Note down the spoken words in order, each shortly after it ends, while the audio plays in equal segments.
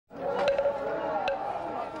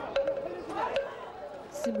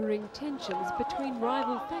Simmering tensions between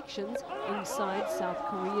rival factions inside South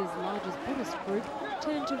Korea's largest Buddhist group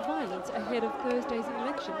turned to violence ahead of Thursday's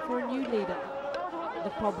election for a new leader.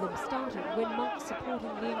 The problem started when monks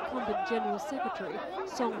supporting the incumbent General Secretary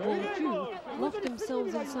Song Wol-joo locked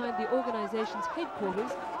themselves inside the organisation's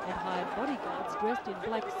headquarters and hired bodyguards dressed in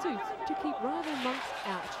black suits to keep rival monks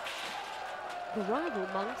out. The rival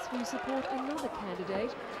monks who support another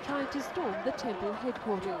candidate tried to storm the temple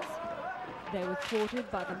headquarters. They were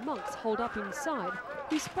thwarted by the monks holed up inside,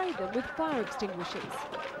 who sprayed them with fire extinguishers.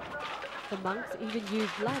 The monks even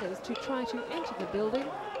used ladders to try to enter the building,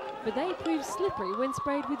 but they proved slippery when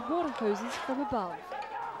sprayed with water hoses from above.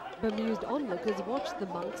 Bemused onlookers watched the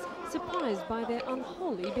monks, surprised by their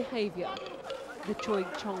unholy behaviour. The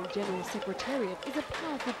Chogye Chong General Secretariat is a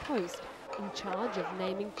powerful post in charge of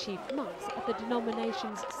naming chief monks at the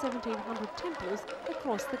denomination's 1,700 temples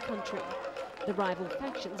across the country. The rival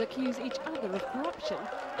factions accuse each other of corruption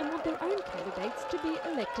and want their own candidates to be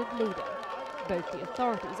elected leader. Both the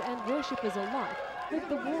authorities and worshippers alike hope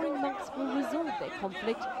the warring monks will resolve their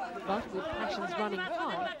conflict, but with passions running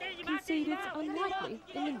high, concede it's unlikely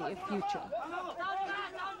in the near future.